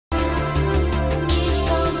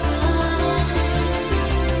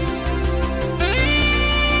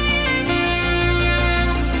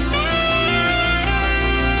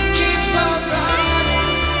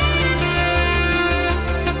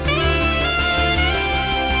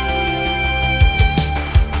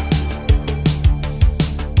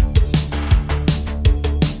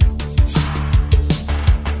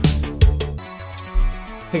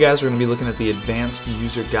guys, we're going to be looking at the advanced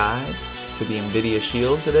user guide for the Nvidia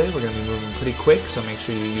Shield today. We're going to be moving pretty quick, so make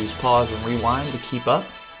sure you use pause and rewind to keep up.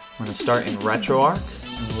 We're going to start in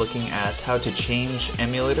RetroArch and looking at how to change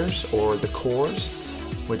emulators or the cores,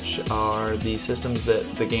 which are the systems that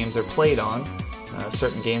the games are played on.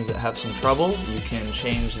 Certain games that have some trouble, you can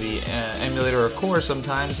change the emulator or core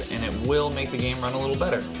sometimes and it will make the game run a little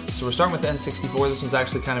better. So we're starting with the N64. This one's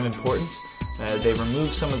actually kind of important. They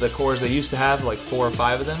removed some of the cores they used to have, like 4 or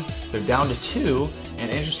 5 of them. They're down to 2,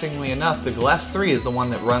 and interestingly enough, the GLES 3 is the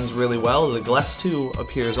one that runs really well. The GLES 2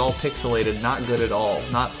 appears all pixelated, not good at all,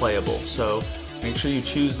 not playable. So make sure you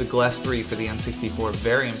choose the GLES 3 for the N64,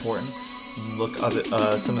 very important. Look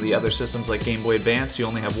at some of the other systems like Game Boy Advance, you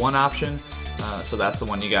only have one option, so that's the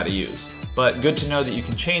one you got to use. But good to know that you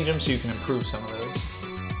can change them so you can improve some of those.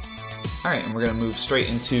 Alright, and we're going to move straight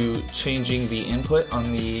into changing the input on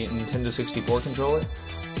the Nintendo 64 controller.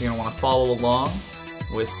 You're going to want to follow along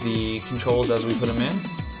with the controls as we put them in.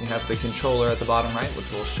 You have the controller at the bottom right,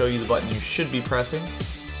 which will show you the button you should be pressing.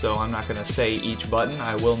 So I'm not going to say each button.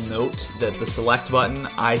 I will note that the select button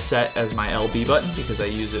I set as my LB button because I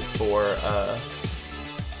use it for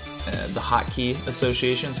the hotkey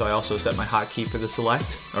association, so I also set my hotkey for the select,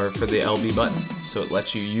 or for the LB button, so it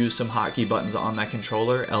lets you use some hotkey buttons on that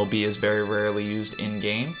controller. LB is very rarely used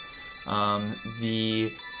in-game.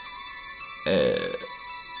 The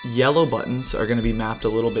yellow buttons are going to be mapped a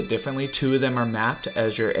little bit differently. 2 of them are mapped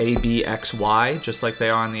as your A, B, X, Y, just like they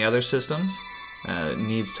are on the other systems. It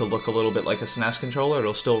needs to look a little bit like a SNES controller.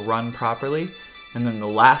 It'll still run properly. And then the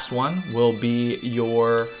last one will be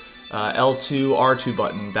your L2, R2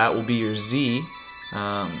 button. That will be your Z.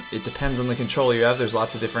 It depends on the controller you have. There's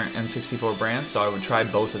lots of different N64 brands, so I would try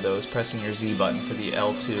both of those, pressing your Z button for the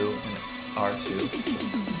L2 and R2.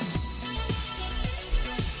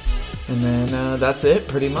 And then that's it,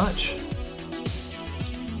 pretty much.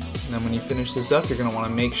 And then when you finish this up, you're going to want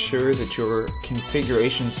to make sure that your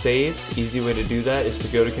configuration saves. Easy way to do that is to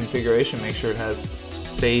go to configuration, make sure it has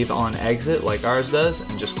save on exit like ours does,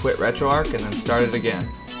 and just quit RetroArch and then start it again.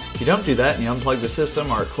 If you don't do that and you unplug the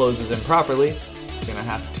system or it closes improperly, you're going to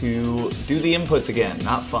have to do the inputs again.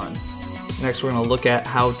 Not fun. Next, we're going to look at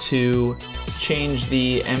how to change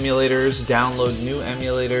the emulators, download new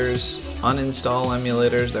emulators, uninstall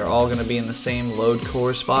emulators. They're all going to be in the same load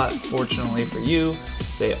core spot. Fortunately for you,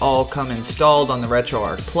 they all come installed on the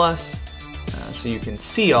RetroArch Plus, so you can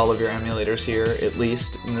see all of your emulators here at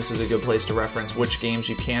least, and this is a good place to reference which games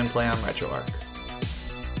you can play on RetroArch.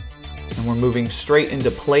 And we're moving straight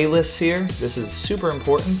into playlists here. This is super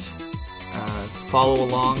important. Follow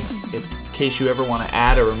along in case you ever want to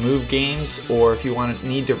add or remove games, or if you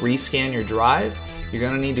need to rescan your drive, you're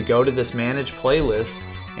going to need to go to this Manage Playlist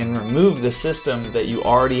and remove the system that you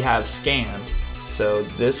already have scanned. So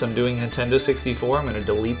this, I'm doing Nintendo 64, I'm going to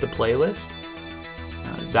delete the playlist.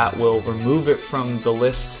 That will remove it from the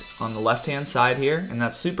list on the left-hand side here, and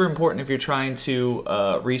that's super important if you're trying to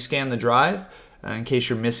rescan the drive. In case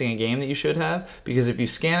you're missing a game that you should have, because if you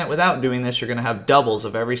scan it without doing this, you're going to have doubles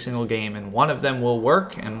of every single game, and one of them will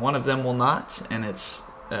work and one of them will not, and it's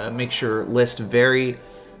makes your list very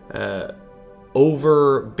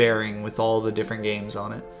overbearing with all the different games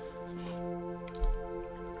on it.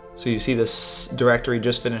 So you see this directory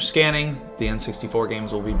just finished scanning. The N64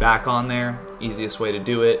 games will be back on there. Easiest way to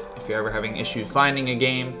do it. If you're ever having issues finding a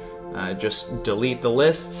game, just delete the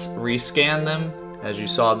lists, rescan them, as you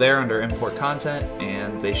saw there under import content,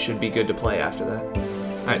 and they should be good to play after that.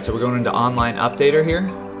 Alright, so we're going into online updater here.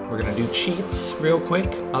 We're going to do cheats real quick.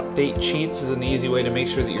 Update cheats is an easy way to make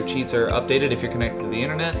sure that your cheats are updated if you're connected to the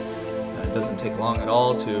internet. It doesn't take long at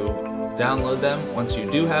all to download them. Once you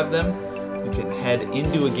do have them, you can head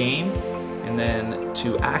into a game, and then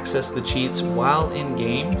to access the cheats while in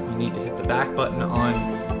game, you need to hit the back button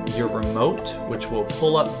on your remote, which will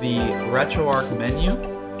pull up the RetroArch menu.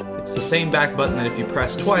 It's the same back button that if you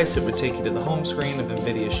press twice, it would take you to the home screen of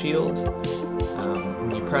Nvidia Shield.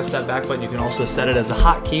 When you press that back button, you can also set it as a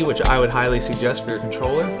hotkey, which I would highly suggest for your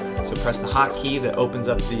controller. So press the hotkey that opens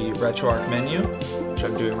up the RetroArch menu, which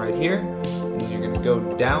I'm doing right here. And you're going to go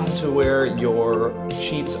down to where your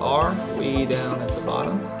cheats are, way down at the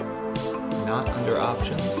bottom, not under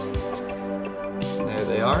options. There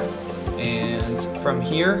they are. And from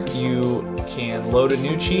here, you can load a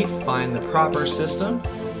new cheat, find the proper system.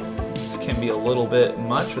 This can be a little bit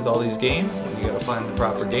much with all these games, and you gotta find the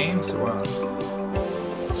proper game. So we're on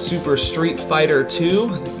Super Street Fighter 2.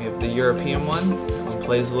 I think we have the European one. That one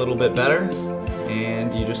plays a little bit better.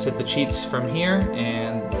 And you just hit the cheats from here,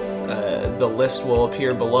 and the list will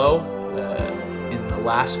appear below in the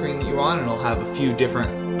last screen that you're on, and it'll have a few different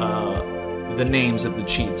the names of the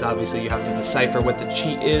cheats. Obviously, you have to decipher what the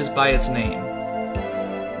cheat is by its name.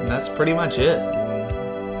 And that's pretty much it.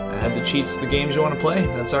 Add the cheats to the games you want to play.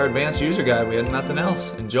 That's our advanced user guide. We had nothing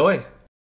else. Enjoy.